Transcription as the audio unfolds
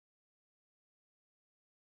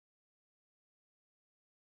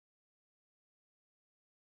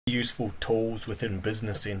useful tools within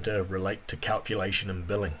Business Center relate to calculation and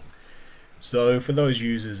billing. So for those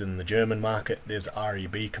users in the German market, there's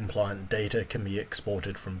REB compliant data can be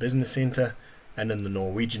exported from Business Center, and in the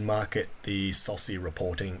Norwegian market, the SOSI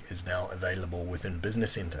reporting is now available within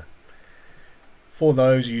Business Center. For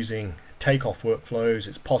those using Takeoff workflows,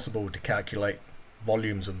 it's possible to calculate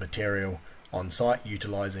volumes of material on site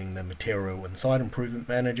utilizing the Material and Site Improvement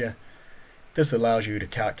Manager. This allows you to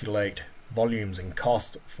calculate volumes and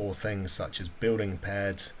costs for things such as building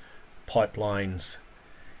pads, pipelines,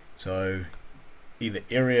 so either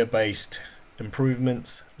area-based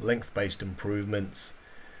improvements, length-based improvements,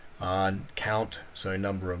 count, so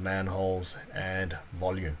number of manholes, and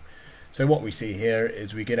volume. So what we see here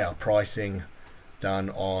is we get our pricing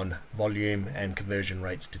done on volume and conversion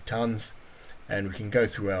rates to tons, and we can go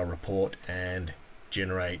through our report and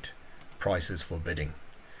generate prices for bidding.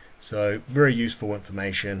 So very useful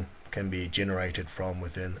information can be generated from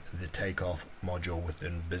within the Takeoff module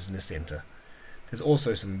within Business Center. There's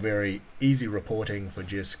also some very easy reporting for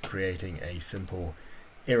just creating a simple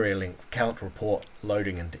area length count report,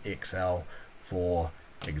 loading into Excel, for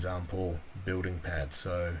example building pads.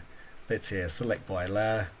 So let's say select by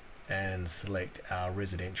layer and select our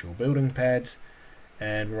residential building pads,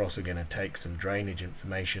 and we're also going to take some drainage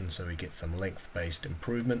information so we get some length based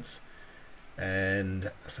improvements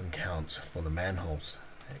and some counts for the manholes.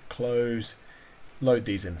 Hit close, load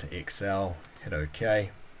these into Excel, hit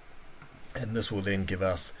OK, and this will then give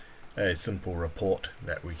us a simple report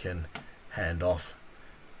that we can hand off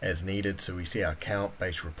as needed. So we see our count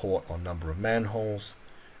based report on number of manholes.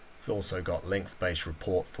 We've also got length based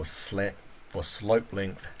report for slope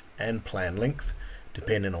length and plan length,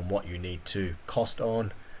 depending on what you need to cost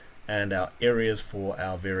on, and our areas for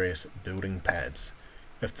our various building pads.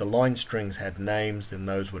 If the line strings had names, then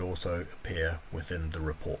those would also appear within the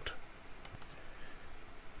report.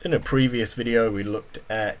 In a previous video, we looked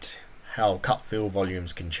at how cut fill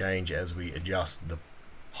volumes can change as we adjust the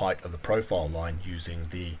height of the profile line using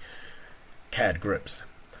the CAD grips.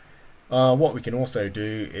 What we can also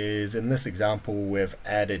do is, in this example, we've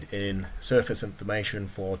added in surface information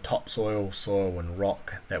for topsoil, soil and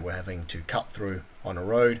rock that we're having to cut through on a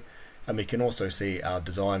road, and we can also see our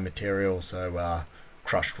design material, so our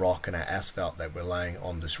crushed rock and our asphalt that we're laying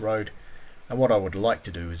on this road. And what I would like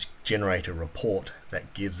to do is generate a report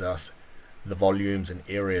that gives us the volumes and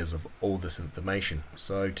areas of all this information.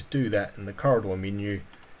 So to do that, in the corridor menu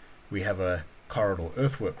we have a corridor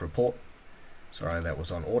earthwork report. Sorry, that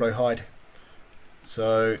was on auto hide.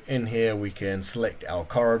 So in here we can select our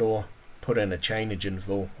corridor, put in a chainage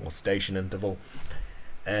interval or station interval,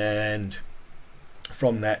 and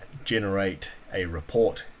from that generate a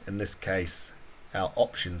report. In this case, our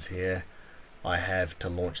options here, I have to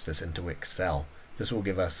launch this into Excel. This will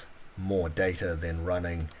give us more data than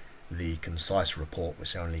running the concise report,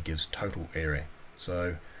 which only gives total area.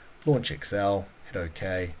 So launch Excel, hit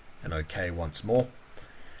OK, and OK once more,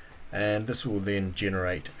 and this will then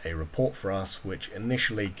generate a report for us, which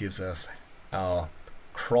initially gives us our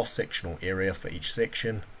cross-sectional area for each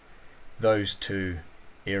section. Those two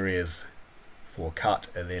areas for cut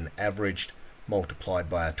are then averaged, multiplied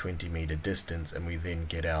by our 20-meter distance, and we then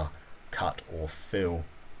get our cut or fill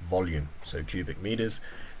volume, so cubic meters.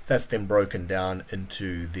 That's then broken down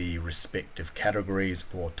into the respective categories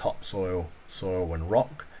for topsoil, soil and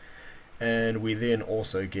rock, and we then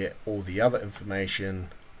also get all the other information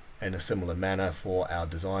in a similar manner for our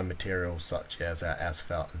design materials such as our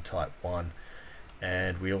asphalt and type 1,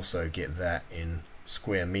 and we also get that in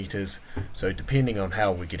square meters. So depending on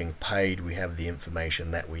how we're getting paid, we have the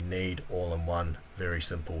information that we need all in one very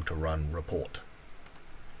simple to run report.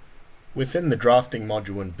 Within the drafting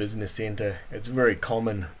module in Business Center, it's very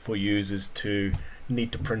common for users to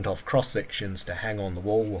need to print off cross sections to hang on the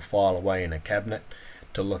wall or file away in a cabinet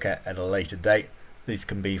to look at a later date. These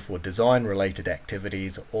can be for design related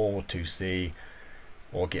activities or to see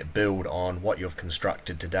or get billed on what you've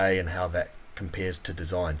constructed today and how that compares to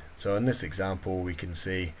design. So in this example we can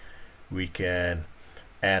see we can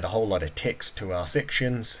add a whole lot of text to our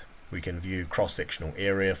sections. We can view cross-sectional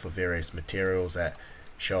area for various materials that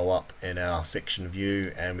show up in our section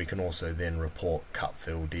view, and we can also then report cut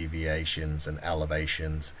fill deviations and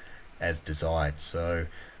elevations as desired. So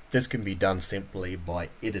this can be done simply by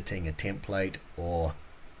editing a template or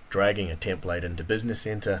dragging a template into Business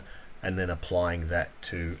Center and then applying that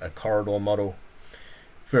to a corridor model.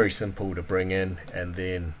 Very simple to bring in and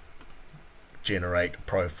then generate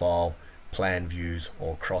profile, plan views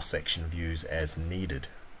or cross-section views as needed.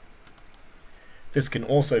 This can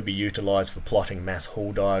also be utilized for plotting mass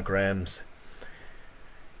haul diagrams.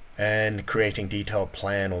 and creating detailed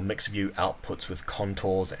plan or mixed view outputs with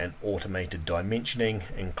contours and automated dimensioning,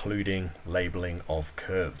 including labeling of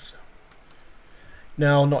curves.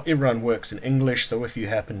 Now, not everyone works in English, so if you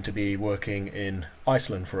happen to be working in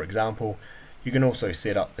Iceland, for example, you can also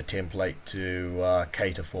set up the template to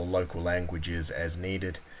cater for local languages as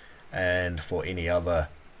needed and for any other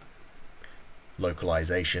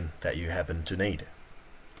localization that you happen to need.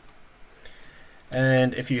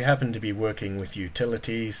 And if you happen to be working with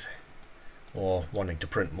utilities or wanting to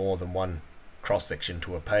print more than one cross-section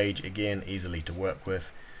to a page, again, easily to work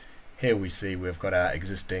with. Here we see we've got our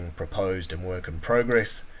existing, proposed and work in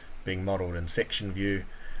progress being modeled in section view,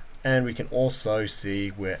 and we can also see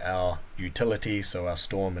where our utilities, so our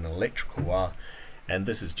storm and electrical, are, and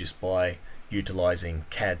this is just by utilizing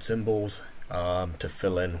CAD symbols to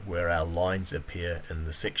fill in where our lines appear in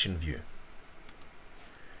the section view.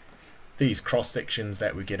 These cross sections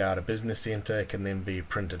that we get out of Business Center can then be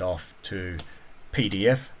printed off to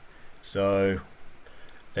PDF so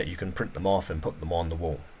that you can print them off and put them on the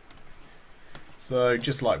wall. So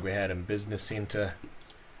just like we had in Business Center,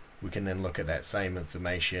 we can then look at that same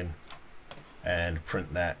information and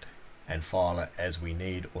print that and file it as we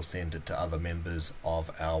need, or send it to other members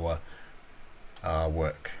of our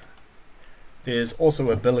work. There's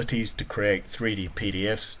also abilities to create 3D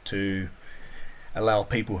PDFs to allow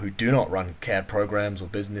people who do not run CAD programs or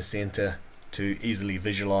Business Center to easily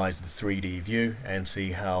visualize the 3D view and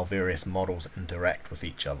see how various models interact with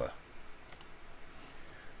each other.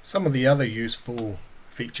 Some of the other useful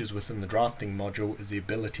features within the drafting module is the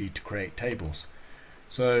ability to create tables.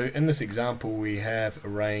 So in this example we have a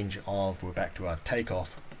range of, we're back to our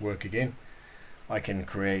Takeoff work again. I can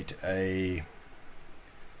create a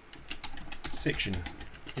section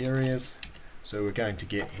areas. So we're going to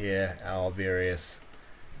get here our various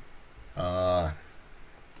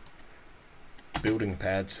building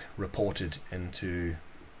pads reported into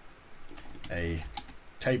a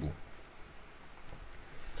table.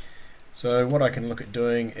 So what I can look at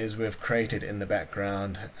doing is we've created in the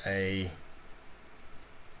background a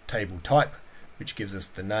table type which gives us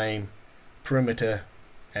the name, perimeter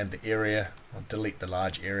and the area. I'll delete the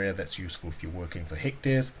large area, that's useful if you're working for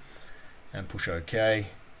hectares, and push OK,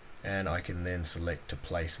 and I can then select to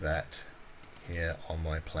place that here on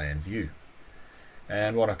my plan view.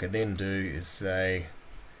 And what I can then do is say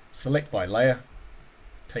select by layer,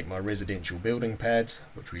 take my residential building pads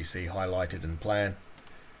which we see highlighted in plan,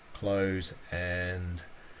 close, and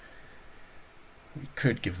we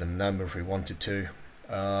could give them a number if we wanted to,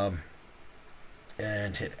 and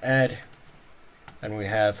hit add, and we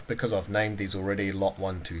have, because I've named these already, lot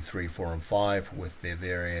 1, 2, 3, 4 and 5 with their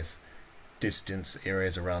various distance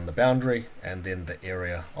areas around the boundary and then the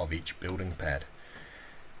area of each building pad.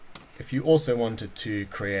 If you also wanted to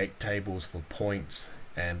create tables for points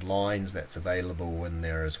and lines, that's available in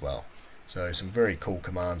there as well. So some very cool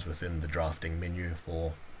commands within the drafting menu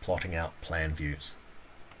for plotting out plan views.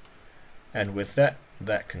 And with that,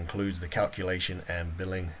 that concludes the calculation and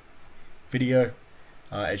billing video.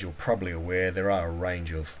 As you're probably aware, there are a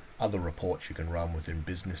range of other reports you can run within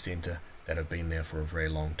Business Center that have been there for a very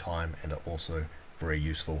long time and are also very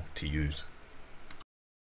useful to use.